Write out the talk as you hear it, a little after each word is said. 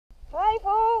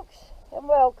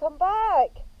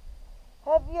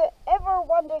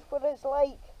what it's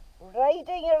like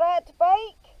riding a rat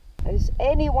bike. As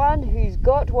anyone who's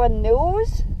got one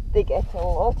knows, they get a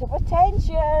lot of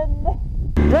attention.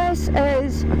 This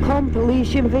is a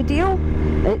compilation video.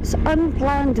 It's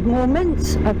unplanned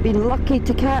moments I've been lucky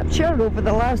to capture over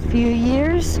the last few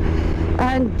years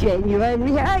and genuine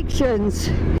reactions.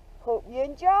 Hope you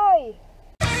enjoy.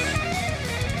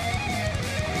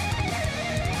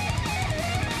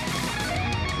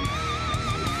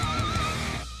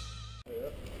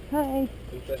 Hi.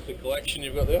 Interesting collection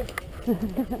you've got there.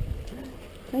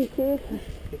 Thank you.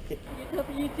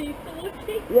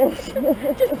 WD-40? Yes.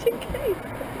 Just in case.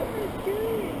 Oh my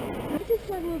god. I just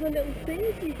love all the little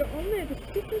things you've got on there, the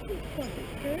stickers and stuff.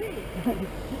 It's great.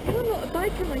 I'm not a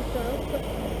biker myself, but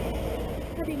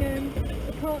having a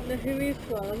partner who is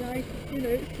one,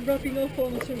 it's rubbing off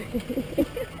onto me.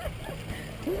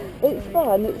 It's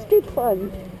fun, it's good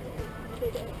fun.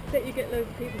 I bet you get loads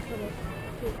of people come up.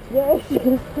 Yes.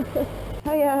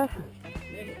 Hiya.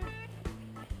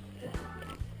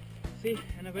 See,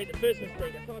 and about the first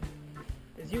mistake, I thought,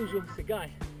 as usual, it's the guy.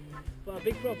 But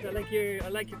big props. I like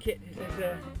your kit. It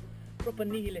says proper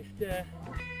nihilist,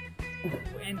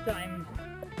 end time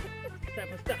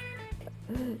type of stuff.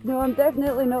 No, I'm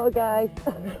definitely not a guy.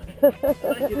 I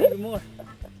like it even more.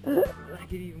 I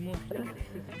like it even more. Look at this.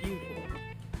 It's beautiful.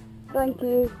 Thank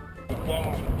you.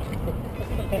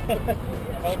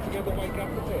 All together my cup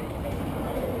of tea.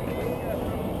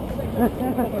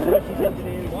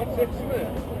 What's it,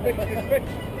 Smith? Which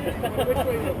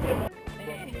way is it?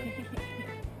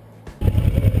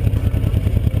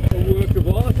 It's a work of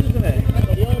art, isn't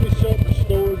it? The arm is short and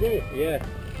store there. Yeah.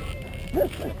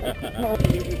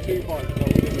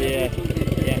 Yeah.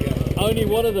 Yeah. Only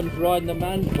one of them's riding a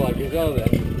man's bike as well then.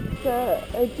 It's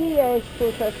a GS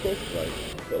 450. Right.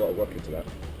 Got a lot of work into that.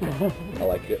 I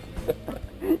like it.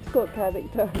 It's got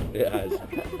character. It has.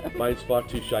 Mine's far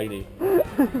too shiny.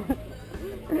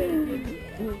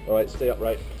 Alright, stay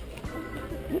upright.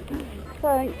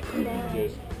 Thanks.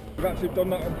 Cheers. You've actually done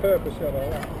that on purpose, have you?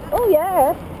 Oh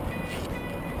yeah.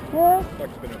 Yeah. It's like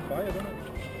it's been a fire, doesn't it?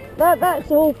 That's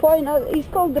the whole point. He's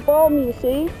called the bomb, you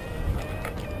see.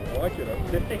 I like it though.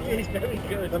 It's very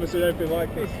good. Never seen anything like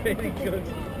it. It's very good.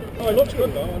 Oh, it looks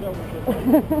good though. I don't want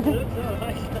It looks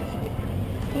alright.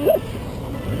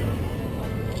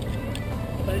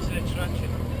 That's an attraction.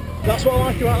 That's what I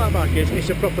like about that bike. It's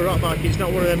a proper rat bike. It's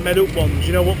not one of them made up ones.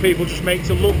 You know what people just make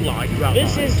to look like rat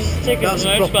This bikes. is ticket That's to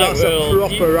a most proper- bike that's a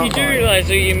world. proper rat You do bike. realise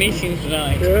who you're meeting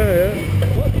tonight. Yeah.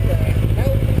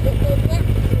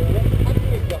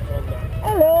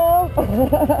 Hello.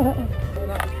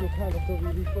 That's your kind of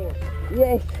WD-40.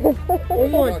 Yes. Oh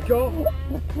my god.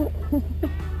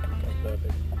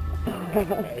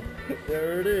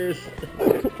 There it is.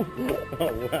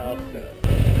 Oh wow.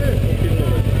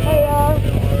 Hiya.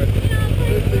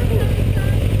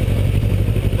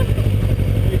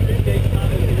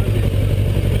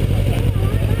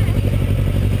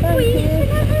 Thank you.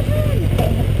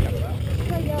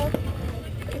 Hiya.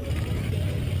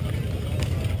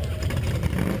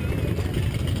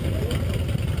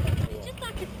 Just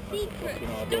like a secret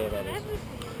stuff and everything.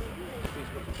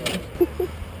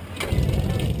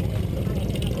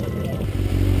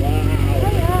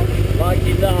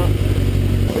 Liking that.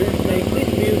 Who makes this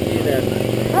beauty then?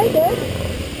 I did.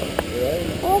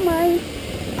 Oh my.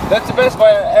 That's the best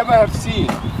bike I ever have seen.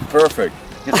 Perfect.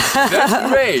 That's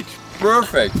great.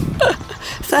 Perfect.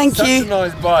 Thank Such a you.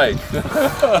 nice bike.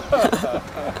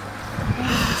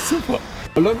 Super.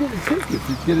 How long did it take you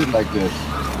to get it like this?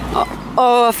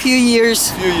 Oh, a few years.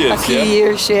 A few years, A few yeah?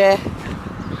 years, yeah.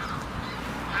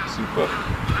 Super.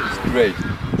 It's great.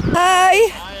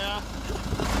 Hi.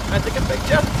 Can I take a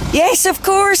picture? Yes, of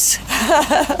course.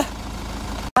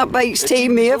 That bike's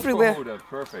taking me everywhere.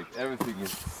 Perfect. Everything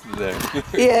is there.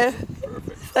 Yeah.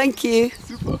 Perfect. Thank you.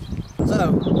 Super.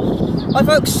 So, hi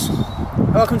folks,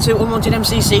 welcome to Unwanted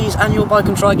MCC's annual bike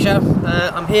and trike show.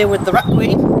 I'm here with the Rat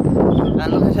Queen,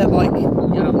 and look at her bike. You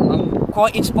know, I'm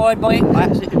quite inspired by it. I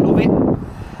absolutely love it.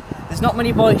 There's not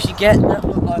many bikes you get that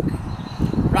look like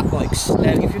rat bikes.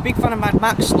 Now, if you're a big fan of Mad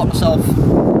Max, like myself,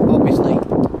 obviously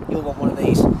you'll want one of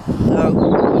these. So,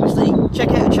 obviously, check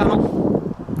out the channel.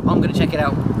 I'm going to check it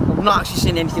out. I've not actually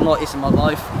seen anything like this in my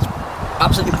life. It's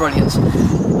absolutely brilliant.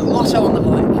 The motto on the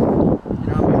bike, you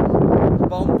know,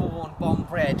 bomb born, bomb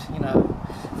bred, you know,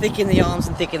 thick in the arms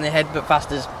and thick in the head, but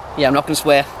fast as, yeah, I'm not going to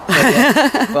swear. But,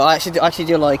 yeah. But I actually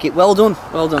do like it. Well done,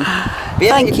 well done. But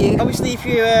yeah, Thank you. Obviously, if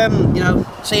you, you know,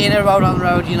 seeing her roll down the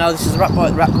road, you know, this is the Rat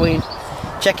Bike, the Rat Queen.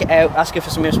 Check it out, ask her for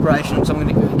some inspiration, because I'm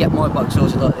going to get my bike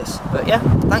sorted like this. But yeah,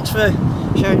 thanks for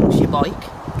sharing us your bike.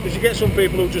 Because you get some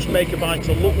people who just make a bike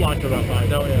to look like a rat bike,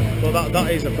 don't you? Well,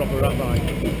 that is a proper rat bike.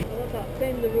 What's that?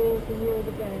 Bend the rules and roll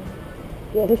the bend.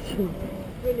 Yes.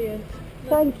 Brilliant.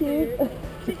 Thank you.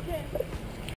 Take care.